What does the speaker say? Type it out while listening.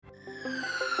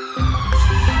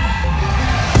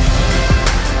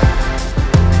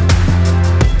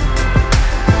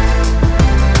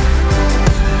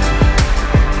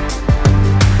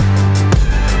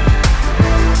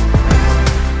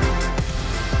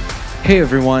Hey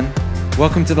everyone,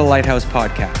 welcome to the Lighthouse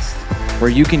Podcast, where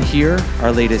you can hear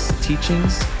our latest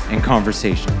teachings and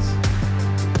conversations.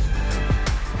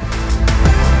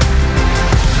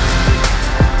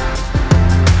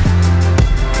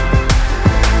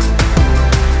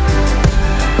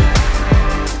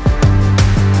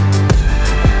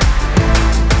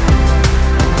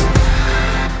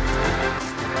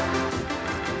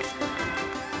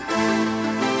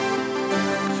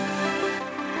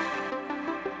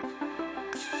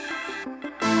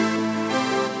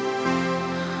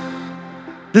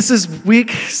 This is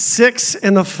week 6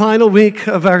 and the final week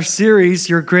of our series,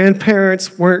 Your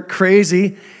Grandparents Weren't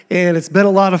Crazy, and it's been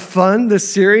a lot of fun,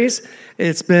 this series.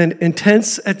 It's been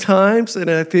intense at times,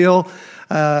 and I feel,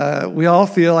 we all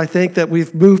feel, I think, that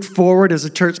we've moved forward as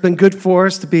a church. It's been good for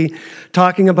us to be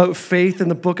talking about faith in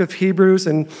the book of Hebrews,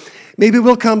 and maybe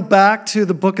we'll come back to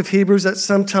the book of Hebrews at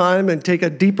some time and take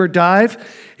a deeper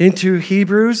dive into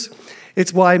Hebrews.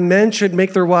 It's why men should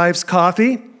make their wives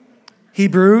coffee,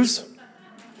 Hebrews.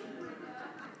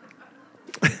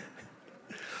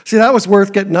 See, that was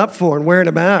worth getting up for and wearing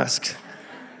a mask.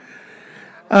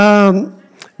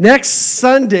 Next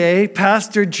Sunday,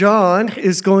 Pastor John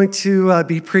is going to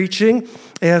be preaching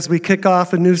as we kick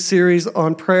off a new series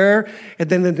on prayer. And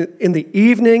then in the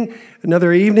evening,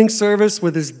 another evening service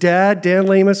with his dad, Dan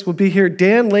Lamus, will be here.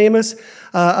 Dan Lamus,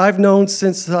 I've known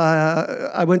since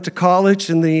I went to college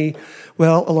a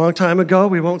long time ago.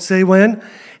 We won't say when.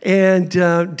 And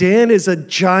Dan is a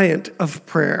giant of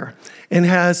prayer and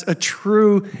has a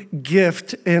true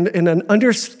gift and an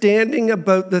understanding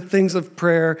about the things of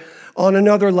prayer on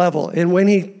another level. And when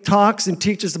he talks and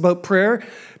teaches about prayer,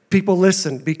 people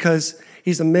listen because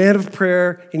he's a man of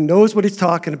prayer. He knows what he's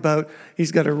talking about.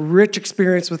 He's got a rich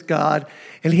experience with God,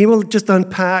 and he will just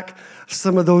unpack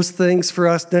some of those things for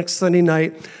us next Sunday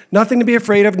night. Nothing to be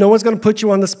afraid of. No one's going to put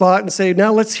you on the spot and say,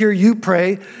 now let's hear you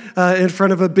pray in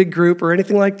front of a big group or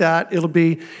anything like that. It'll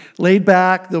be laid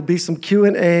back. There'll be some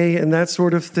Q&A and that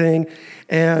sort of thing.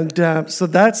 And so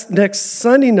that's next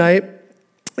Sunday night.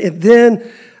 And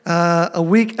then a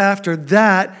week after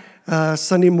that,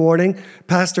 Sunday morning,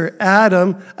 Pastor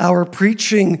Adam, our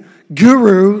preaching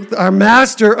guru, our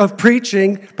master of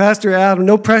preaching, Pastor Adam,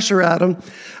 no pressure Adam,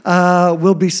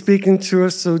 will be speaking to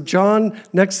us. So John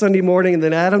next Sunday morning, and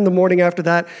then Adam the morning after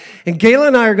that. And Gayla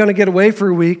and I are going to get away for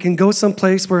a week and go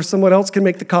someplace where someone else can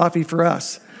make the coffee for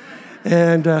us.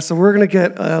 And so we're going to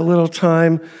get a little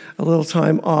time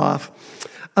off.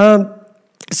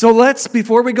 So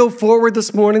before we go forward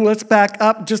this morning, let's back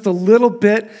up just a little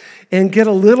bit and get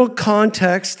a little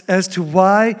context as to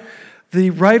why the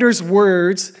writer's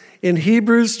words in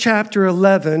Hebrews chapter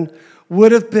 11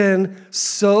 would have been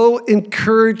so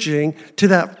encouraging to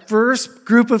that first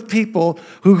group of people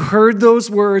who heard those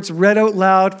words read out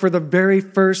loud for the very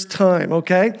first time,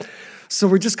 okay? So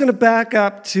we're just going to back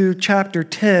up to chapter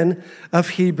 10 of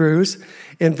Hebrews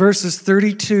in verses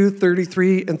 32,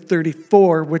 33, and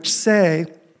 34, which say,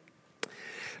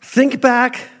 think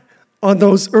back on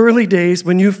those early days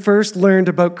when you first learned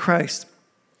about Christ.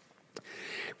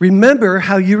 Remember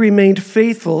how you remained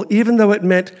faithful even though it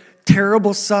meant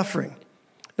terrible suffering.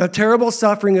 Now, terrible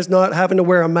suffering is not having to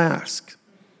wear a mask.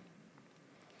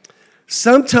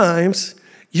 Sometimes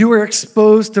you were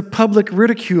exposed to public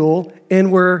ridicule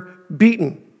and were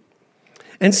beaten.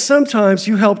 And sometimes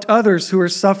you helped others who were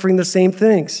suffering the same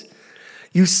things.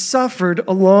 You suffered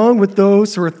along with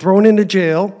those who were thrown into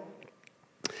jail.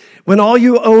 When all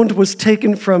you owned was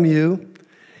taken from you,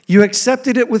 you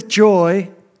accepted it with joy.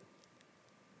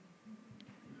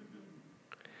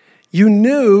 You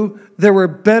knew there were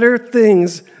better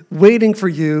things waiting for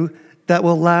you that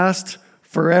will last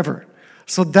forever.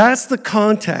 So that's the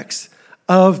context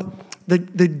of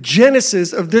the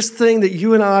genesis of this thing that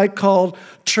you and I call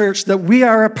church that we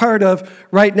are a part of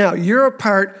right now. You're a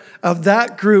part of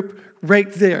that group right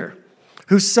there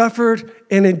who suffered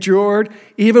and endured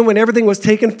even when everything was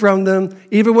taken from them,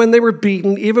 even when they were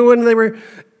beaten, even when they were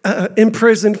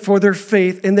imprisoned for their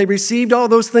faith, and they received all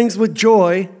those things with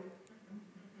joy.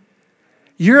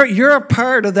 You're a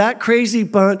part of that crazy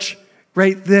bunch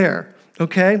right there,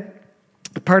 okay?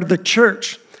 A part of the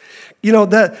church. You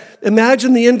know,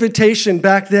 imagine the invitation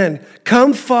back then.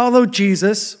 Come follow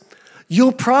Jesus.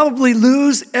 You'll probably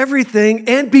lose everything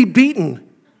and be beaten.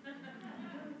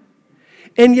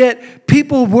 And yet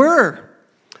people were.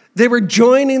 They were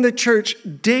joining the church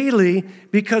daily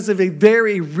because of a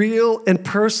very real and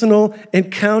personal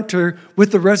encounter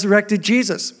with the resurrected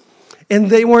Jesus. And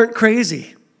they weren't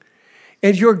crazy.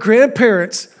 And your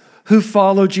grandparents who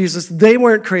follow Jesus, they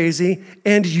weren't crazy,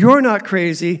 and you're not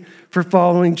crazy for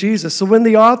following Jesus. So when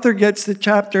the author gets to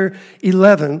chapter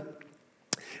 11,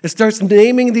 It starts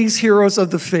naming these heroes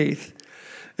of the faith.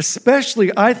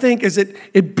 Especially, I think, as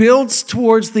it builds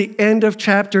towards the end of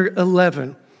chapter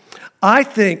 11. I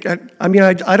think,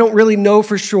 I don't really know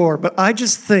for sure, but I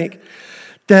just think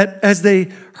that as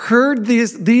they heard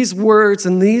these words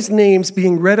and these names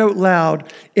being read out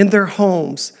loud in their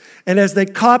homes, and as they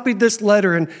copied this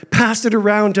letter and passed it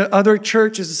around to other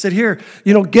churches and said, here,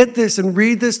 get this and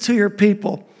read this to your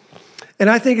people. And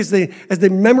I think as they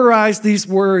memorized these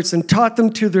words and taught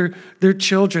them to their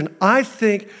children, I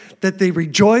think that they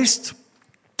rejoiced.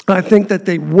 I think that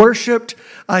they worshiped.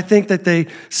 I think that they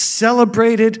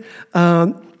celebrated.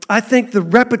 I think the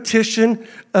repetition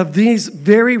of these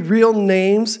very real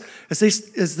names, as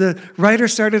the writer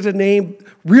started to name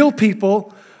real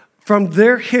people from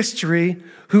their history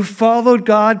who followed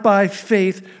God by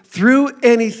faith through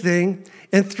anything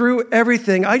and through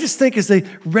everything. I just think as they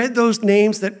read those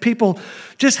names that people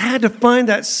just had to find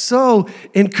that so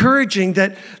encouraging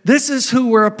that this is who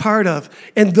we're a part of.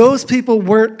 And those people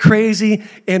weren't crazy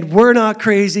and we're not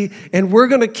crazy. And we're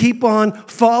going to keep on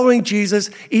following Jesus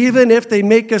even if they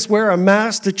make us wear a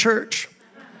mask to church.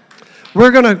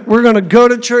 We're gonna go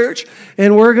to church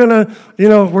and we're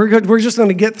just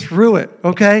gonna get through it,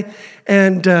 okay?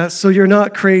 And so you're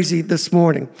not crazy this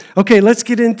morning. Okay, let's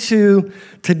get into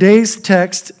today's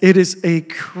text. It is a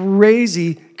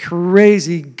crazy,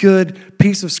 crazy good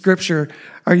piece of scripture.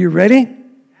 Are you ready?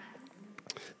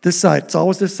 This side. It's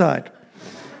always this side.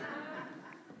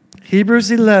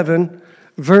 Hebrews 11,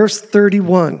 verse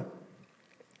 31.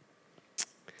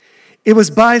 It was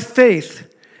by faith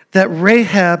that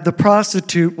Rahab the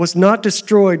prostitute was not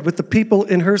destroyed with the people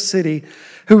in her city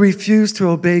who refused to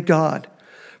obey God,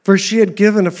 for she had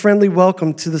given a friendly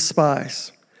welcome to the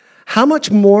spies. How much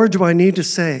more do I need to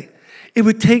say? It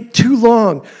would take too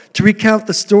long to recount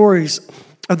the stories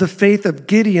of the faith of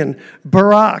Gideon,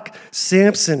 Barak,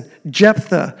 Samson,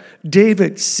 Jephthah,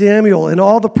 David, Samuel, and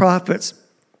all the prophets.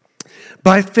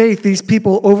 By faith, these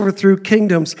people overthrew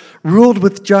kingdoms, ruled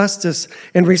with justice,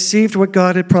 and received what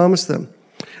God had promised them.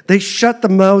 They shut the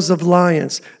mouths of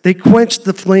lions. They quenched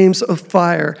the flames of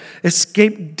fire,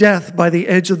 escaped death by the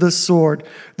edge of the sword.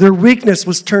 Their weakness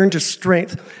was turned to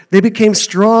strength. They became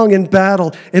strong in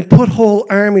battle and put whole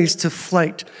armies to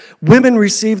flight. Women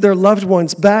received their loved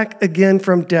ones back again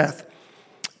from death,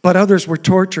 but others were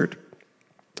tortured,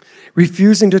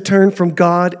 refusing to turn from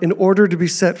God in order to be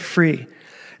set free.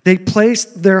 They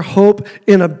placed their hope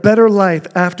in a better life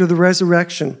after the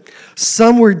resurrection.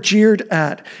 Some were jeered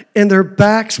at, and their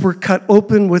backs were cut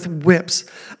open with whips.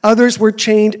 Others were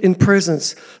chained in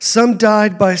prisons. Some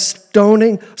died by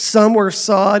stoning. Some were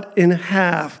sawed in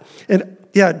half. And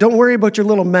yeah, don't worry about your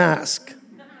little mask.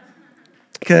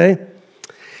 Okay?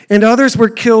 And others were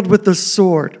killed with the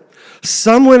sword.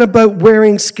 Some went about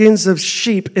wearing skins of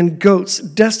sheep and goats,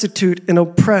 destitute and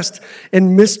oppressed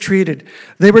and mistreated.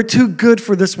 They were too good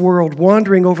for this world,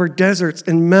 wandering over deserts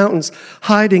and mountains,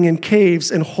 hiding in caves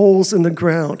and holes in the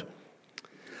ground.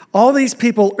 All these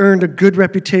people earned a good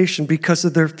reputation because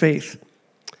of their faith.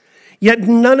 Yet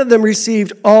none of them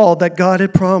received all that God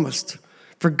had promised,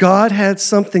 for God had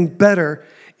something better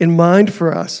in mind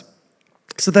for us,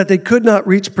 so that they could not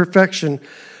reach perfection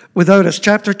without us.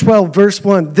 Chapter 12, verse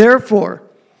 1. Therefore,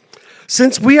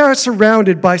 since we are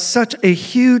surrounded by such a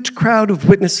huge crowd of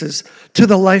witnesses to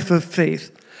the life of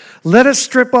faith, let us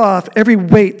strip off every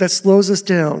weight that slows us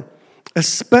down,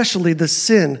 especially the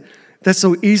sin that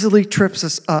so easily trips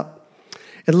us up.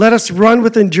 And let us run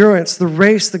with endurance the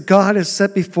race that God has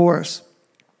set before us.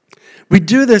 We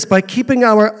do this by keeping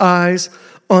our eyes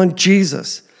on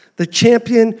Jesus, the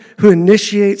champion who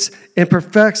initiates and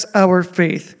perfects our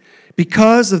faith.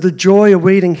 Because of the joy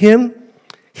awaiting him,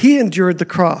 he endured the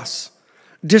cross,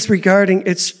 disregarding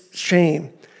its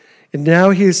shame. And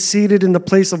now he is seated in the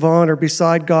place of honor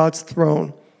beside God's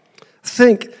throne.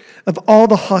 Think of all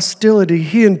the hostility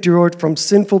he endured from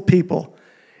sinful people.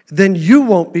 Then you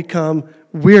won't become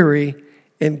weary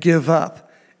and give up.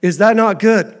 Is that not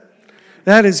good?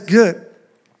 That is good.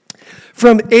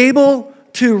 From Abel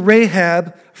to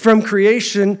Rahab, from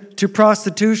creation to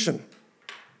prostitution.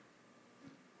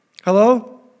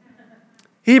 Hello?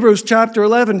 Hebrews chapter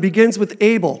 11 begins with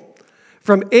Abel.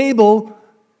 From Abel,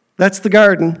 that's the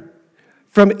garden.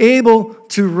 From Abel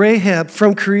to Rahab,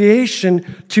 from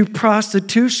creation to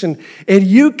prostitution. And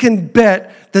you can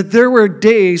bet that there were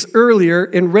days earlier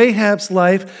in Rahab's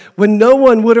life when no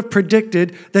one would have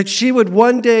predicted that she would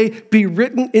one day be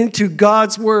written into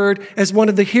God's word as one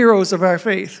of the heroes of our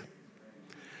faith.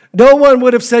 No one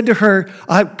would have said to her,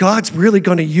 God's really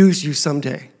going to use you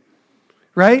someday.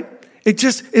 Right?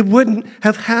 It wouldn't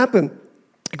have happened.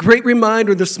 A great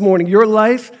reminder this morning. Your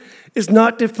life is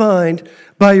not defined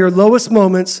by your lowest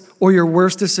moments or your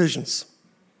worst decisions.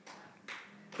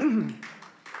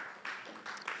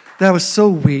 That was so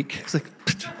weak. It's like,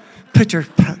 pitter,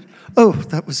 pat. Oh,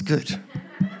 that was good.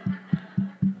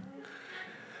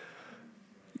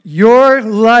 Your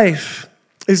life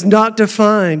is not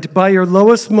defined by your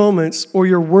lowest moments or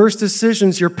your worst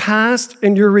decisions. Your past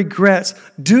and your regrets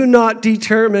do not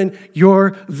determine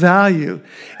your value.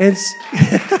 And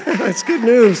that's good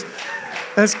news.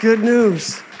 That's good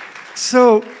news.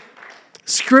 So,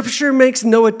 Scripture makes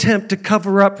no attempt to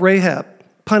cover up Rahab,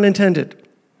 pun intended.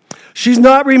 She's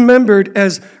not remembered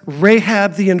as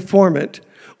Rahab the informant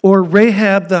or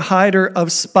Rahab the hider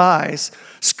of spies.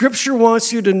 Scripture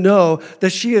wants you to know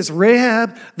that she is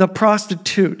Rahab the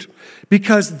prostitute,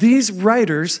 because these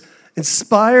writers,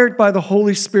 inspired by the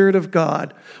Holy Spirit of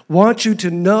God, want you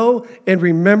to know and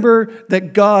remember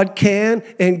that God can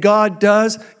and God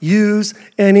does use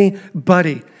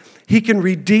anybody. He can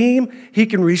redeem, He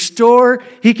can restore,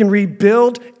 He can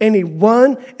rebuild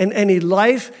anyone and any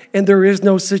life, and there is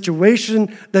no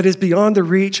situation that is beyond the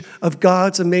reach of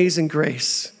God's amazing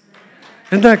grace.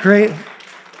 Isn't that great?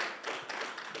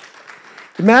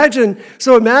 Imagine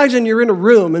you're in a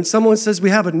room and someone says, we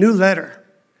have a new letter.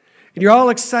 And you're all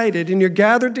excited and you're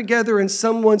gathered together in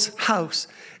someone's house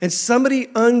and somebody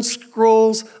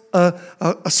unscrolls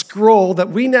a scroll that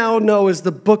we now know as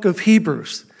the book of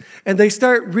Hebrews. And they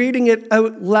start reading it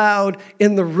out loud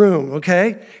in the room,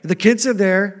 okay? The kids are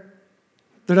there.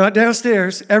 They're not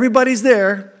downstairs. Everybody's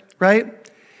there, right?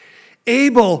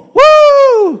 Abel,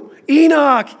 woo!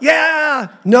 Enoch, yeah!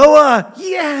 Noah,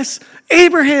 yes!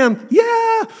 Abraham,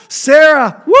 yeah!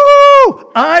 Sarah,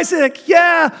 woo! Isaac,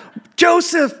 yeah!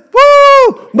 Joseph,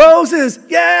 woo! Moses,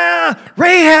 yeah!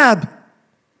 Rahab.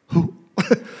 Who?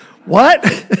 What?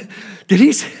 Did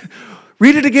he say?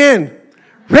 Read it again.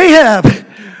 Rahab.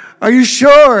 Are you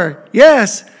sure?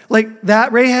 Yes. Like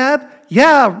that Rahab?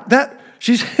 Yeah,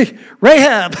 she's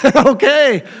Rahab.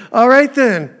 Okay. All right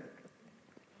then.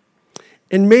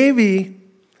 And maybe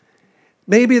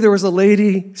there was a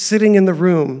lady sitting in the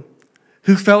room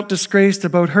who felt disgraced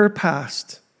about her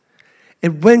past.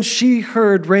 And when she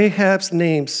heard Rahab's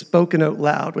name spoken out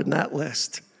loud in that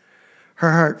list,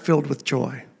 her heart filled with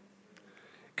joy.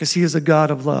 Because He is a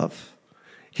God of love.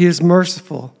 He is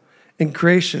merciful and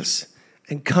gracious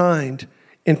and kind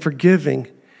and forgiving,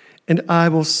 and I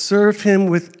will serve Him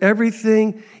with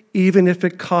everything, even if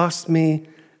it costs me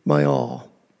my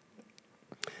all.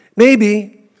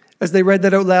 Maybe, as they read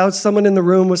that out loud, someone in the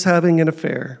room was having an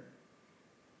affair.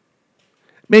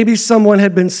 Maybe someone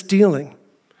had been stealing.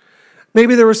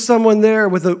 Maybe there was someone there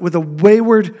with a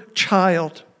wayward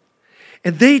child,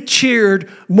 and they cheered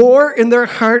more in their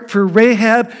heart for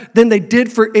Rahab than they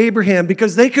did for Abraham,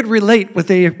 because they could relate with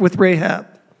Rahab.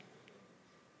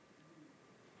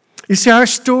 You see, our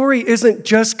story isn't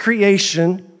just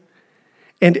creation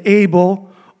and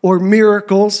Abel or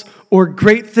miracles or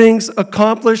great things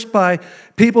accomplished by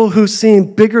people who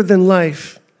seem bigger than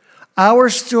life. Our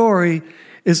story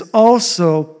is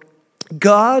also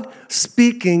God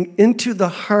speaking into the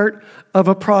heart of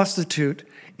a prostitute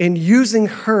and using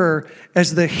her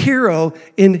as the hero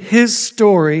in His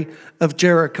story of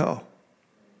Jericho.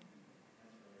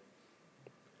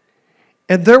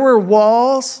 And there were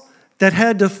walls that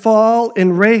had to fall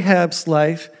in Rahab's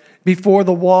life before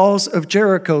the walls of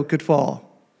Jericho could fall.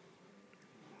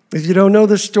 If you don't know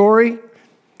the story,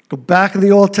 go back in the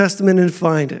Old Testament and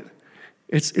find it.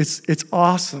 It's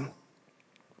awesome.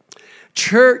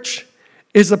 Church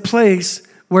is a place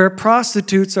where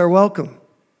prostitutes are welcome.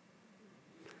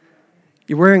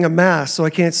 You're wearing a mask, so I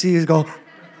can't see you go.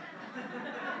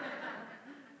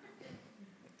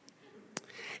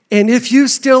 And if you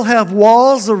still have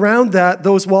walls around that,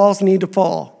 those walls need to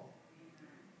fall.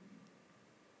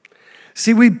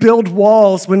 See, we build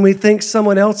walls when we think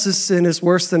someone else's sin is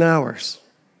worse than ours.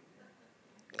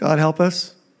 God help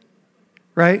us,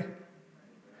 right?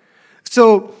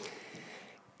 So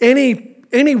any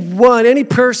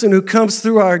person who comes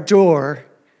through our door,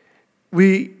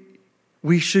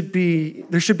 there should be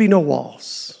no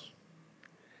walls.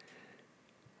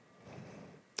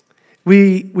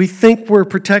 We think we're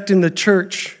protecting the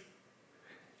church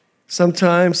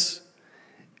sometimes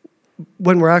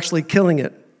when we're actually killing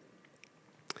it.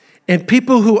 And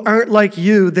people who aren't like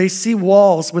you, they see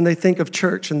walls when they think of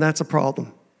church, and that's a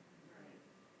problem.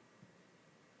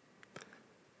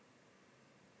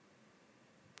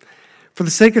 For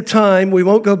the sake of time, we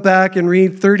won't go back and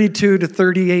read 32 to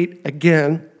 38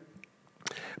 again,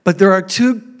 but there are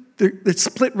it's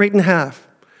split right in half.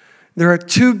 There are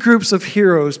two groups of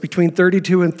heroes between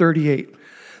 32 and 38.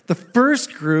 The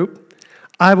first group,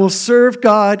 I will serve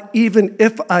God even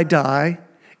if I die.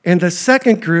 And the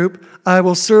second group, I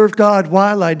will serve God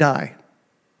while I die.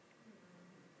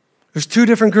 There's two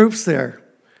different groups there.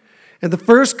 And the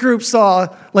first group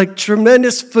saw like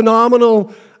tremendous,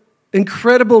 phenomenal,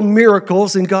 incredible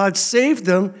miracles, and God saved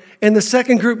them. And the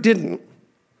second group didn't.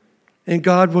 And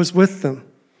God was with them.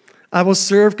 I will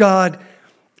serve God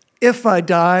if I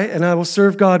die, and I will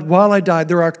serve God while I die.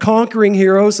 There are conquering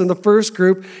heroes in the first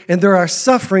group, and there are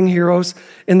suffering heroes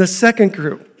in the second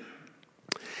group.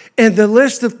 And the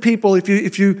list of people, if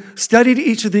you studied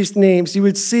each of these names, you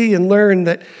would see and learn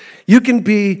that you can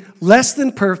be less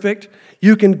than perfect,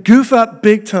 you can goof up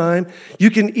big time, you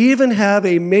can even have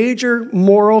a major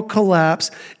moral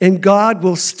collapse, and God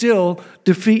will still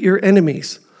defeat your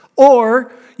enemies.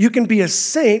 Or you can be a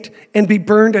saint and be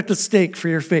burned at the stake for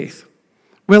your faith.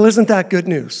 Well, isn't that good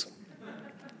news?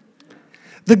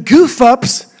 The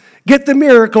goof-ups get the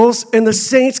miracles, and the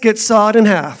saints get sawed in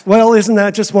half. Well, isn't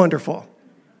that just wonderful?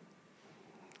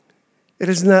 It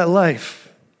isn't that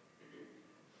life.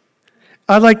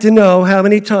 I'd like to know how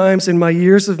many times in my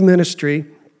years of ministry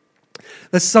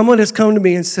that someone has come to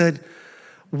me and said,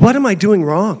 what am I doing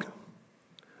wrong?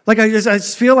 Like I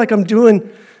just feel like I'm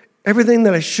doing everything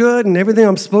that I should and everything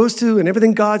I'm supposed to and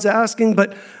everything God's asking,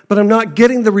 but I'm not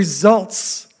getting the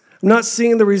results. I'm not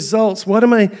seeing the results. What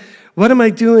am I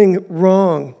doing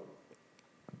wrong?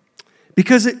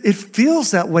 Because it feels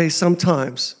that way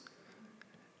sometimes,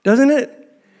 doesn't it?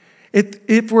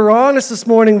 If we're honest this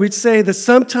morning, we'd say that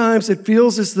sometimes it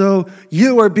feels as though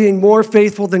you are being more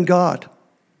faithful than God.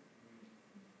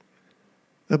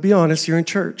 I'll be honest, you're in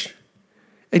church.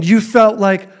 And you felt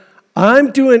like,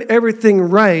 I'm doing everything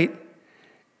right.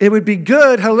 It would be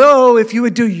good, hello, if you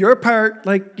would do your part.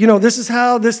 Like, this is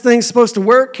how this thing's supposed to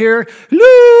work here.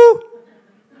 Hello.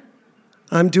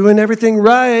 I'm doing everything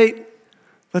right.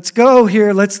 Let's go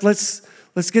here. Let's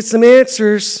get some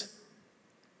answers.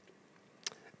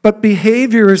 But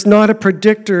behavior is not a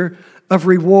predictor of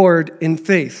reward in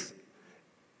faith.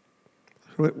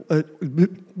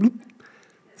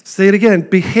 Say it again.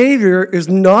 Behavior is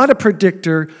not a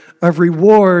predictor of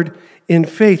reward in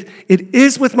faith. It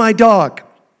is with my dog.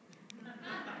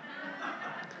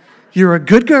 You're a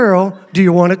good girl. Do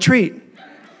you want a treat?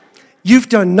 You've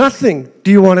done nothing. Do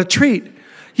you want a treat?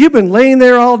 You've been laying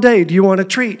there all day. Do you want a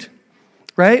treat?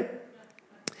 Right?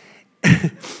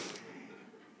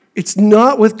 It's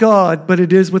not with God, but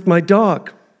it is with my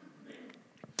dog.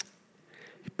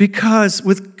 Because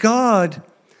with God,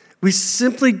 we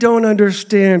simply don't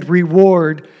understand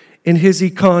reward in his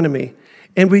economy.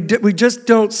 And we just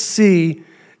don't see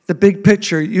the big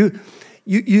picture.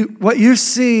 What you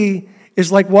see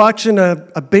is like watching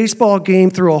a baseball game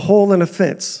through a hole in a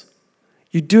fence.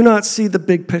 You do not see the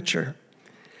big picture.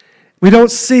 We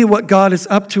don't see what God is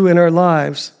up to in our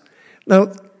lives.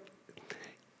 Now,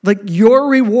 like your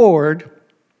reward,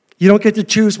 you don't get to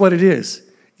choose what it is.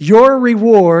 Your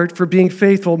reward for being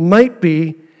faithful might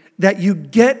be that you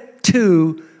get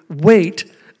to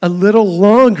wait a little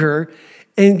longer,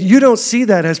 and you don't see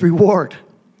that as reward.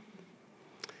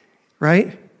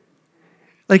 Right?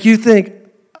 Like you think,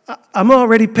 I'm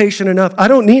already patient enough. I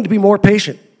don't need to be more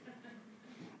patient.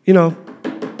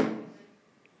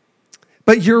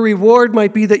 But your reward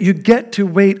might be that you get to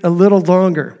wait a little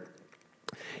longer.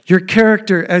 Your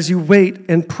character as you wait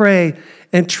and pray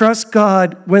and trust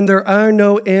God when there are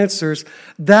no answers,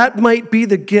 that might be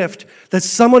the gift that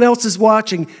someone else is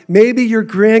watching. Maybe your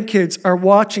grandkids are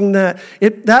watching that.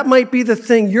 That might be the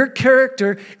thing. Your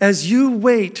character as you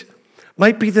wait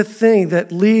might be the thing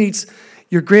that leads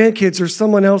your grandkids or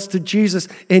someone else to Jesus,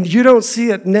 and you don't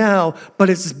see it now, but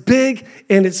it's big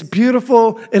and it's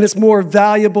beautiful and it's more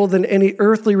valuable than any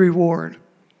earthly reward.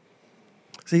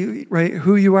 See, right?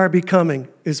 Who you are becoming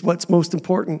is what's most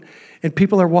important, and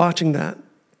people are watching that.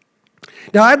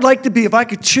 Now, I'd like to be, if I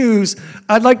could choose,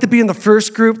 I'd like to be in the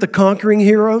first group, the conquering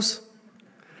heroes,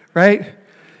 right?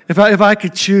 If I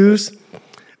could choose,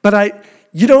 but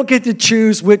you don't get to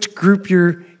choose which group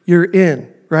you're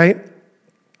in, right?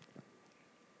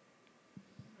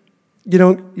 You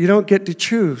don't get to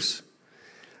choose.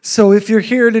 So if you're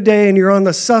here today and you're on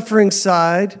the suffering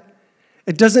side,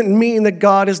 it doesn't mean that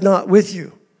God is not with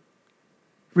you.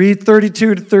 Read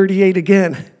 32 to 38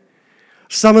 again.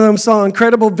 Some of them saw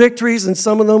incredible victories, and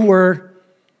some of them were,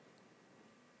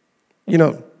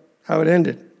 how it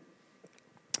ended.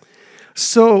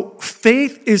 So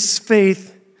faith is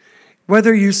faith,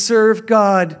 whether you serve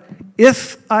God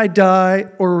if I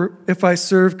die or if I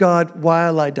serve God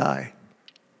while I die.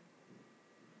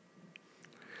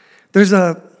 There's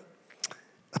a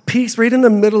piece right in the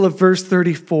middle of verse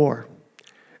 34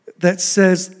 that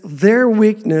says, their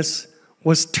weakness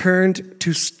was turned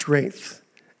to strength.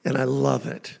 And I love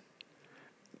it.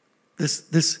 This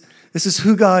is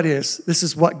who God is. This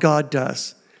is what God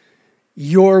does.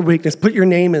 Your weakness, put your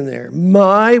name in there.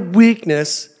 My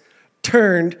weakness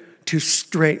turned to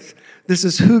strength. This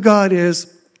is who God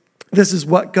is. This is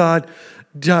what God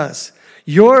does.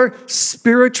 Your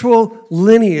spiritual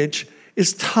lineage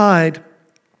is tied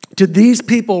to these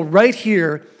people right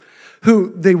here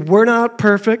who they were not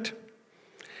perfect.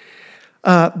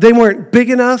 They weren't big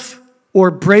enough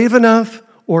or brave enough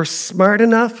or smart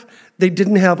enough. They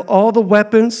didn't have all the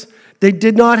weapons. They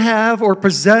did not have or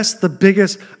possess the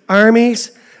biggest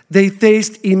armies. They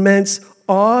faced immense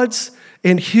odds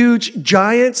and huge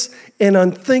giants and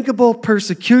unthinkable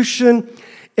persecution.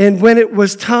 And when it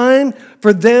was time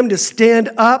for them to stand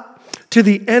up to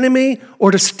the enemy or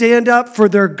to stand up for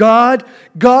their God,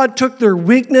 God took their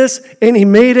weakness and he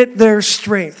made it their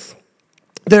strength.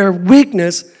 Their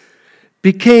weakness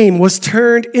was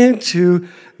turned into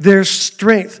their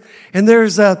strength. And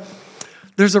there's a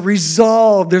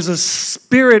resolve, there's a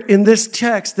spirit in this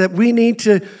text that we need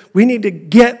to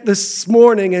get this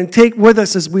morning and take with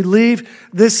us as we leave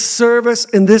this service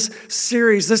and this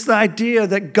series. This idea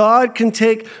that God can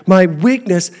take my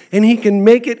weakness and he can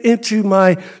make it into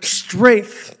my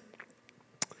strength.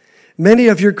 Many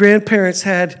of your grandparents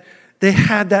had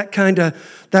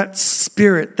that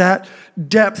spirit, that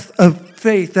depth of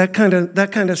faith, that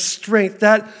kind of strength,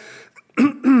 that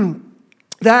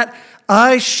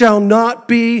I shall not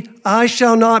be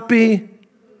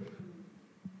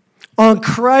on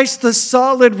Christ the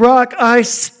solid rock I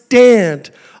stand.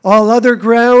 All other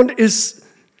ground is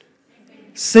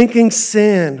sinking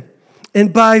sand.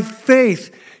 And by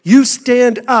faith, you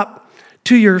stand up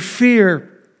to your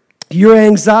fear, your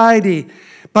anxiety.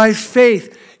 By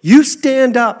faith, you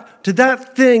stand up to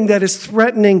that thing that is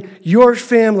threatening your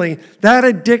family, that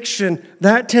addiction,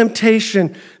 that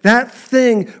temptation, that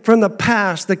thing from the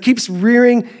past that keeps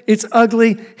rearing its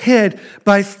ugly head.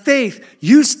 By faith,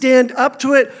 you stand up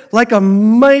to it like a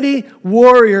mighty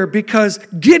warrior because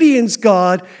Gideon's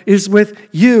God is with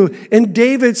you and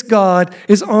David's God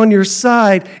is on your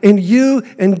side, and you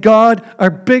and God are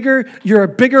bigger. You're a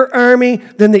bigger army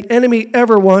than the enemy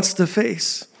ever wants to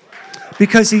face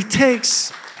because he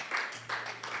turns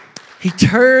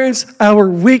our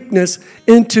weakness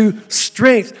into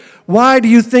strength. Why do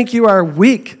you think you are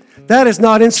weak? That is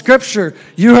not in Scripture.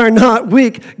 You are not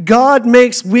weak. God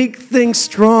makes weak things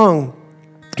strong.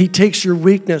 He takes your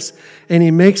weakness and he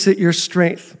makes it your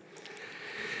strength.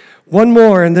 One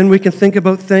more, and then we can think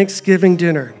about Thanksgiving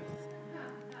dinner.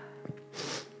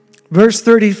 Verse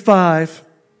 35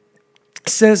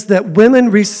 says that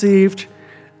women received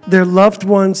their loved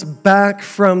ones back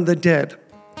from the dead.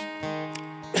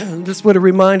 This would have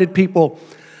reminded people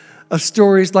of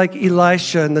stories like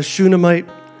Elisha and the Shunammite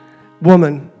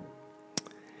woman.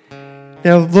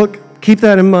 Now look, keep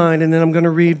that in mind, and then I'm going to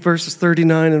read verses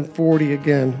 39 and 40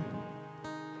 again.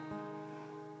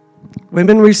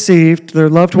 Women received their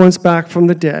loved ones back from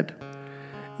the dead.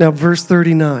 Now verse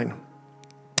 39.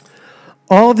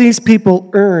 All these people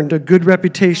earned a good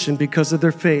reputation because of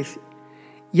their faith,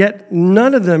 yet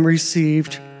none of them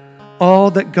received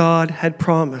all that God had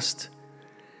promised.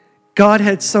 God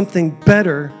had something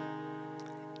better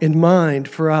in mind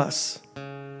for us.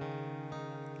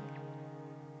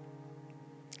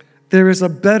 There's a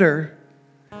better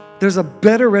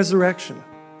resurrection.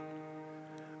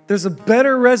 There's a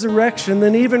better resurrection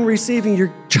than even receiving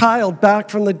your child back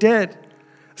from the dead.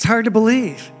 It's hard to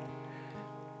believe.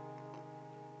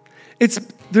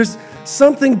 There's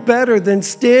something better than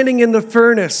standing in the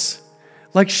furnace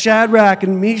like Shadrach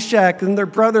and Meshach and their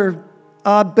brother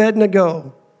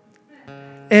Abednego.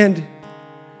 And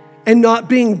not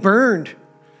being burned.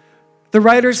 The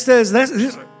writer says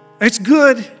it's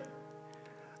good.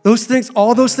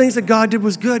 All those things that God did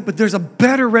was good, but there's a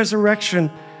better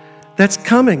resurrection that's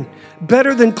coming.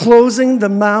 Better than closing the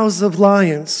mouths of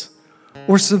lions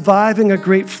or surviving a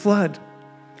great flood.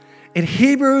 And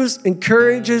Hebrews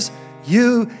encourages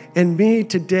you and me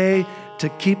today to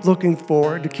keep looking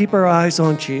forward, to keep our eyes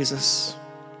on Jesus.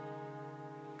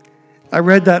 I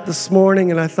read that this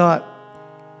morning and I thought,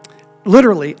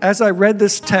 literally, as I read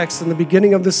this text in the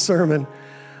beginning of this sermon,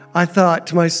 I thought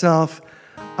to myself,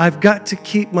 I've got to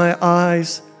keep my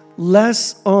eyes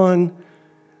less on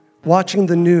watching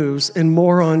the news and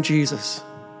more on Jesus.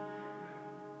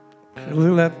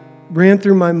 That ran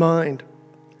through my mind.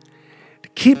 To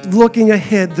keep looking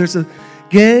ahead, there's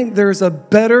a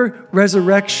better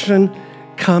resurrection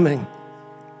coming.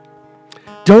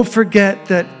 Don't forget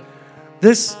that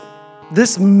this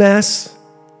mess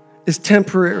is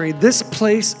temporary. This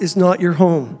place is not your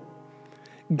home.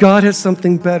 God has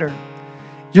something better.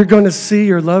 You're going to see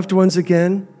your loved ones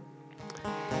again.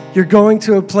 You're going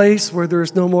to a place where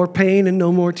there's no more pain and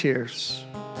no more tears.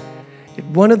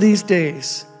 And one of these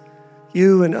days,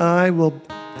 you and I will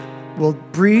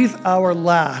breathe our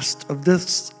last of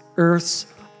this earth's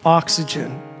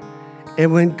oxygen.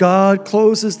 And when God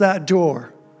closes that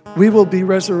door, we will be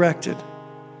resurrected.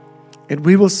 And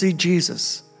we will see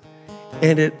Jesus.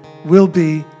 And it will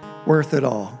be worth it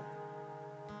all.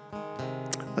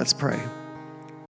 Let's pray.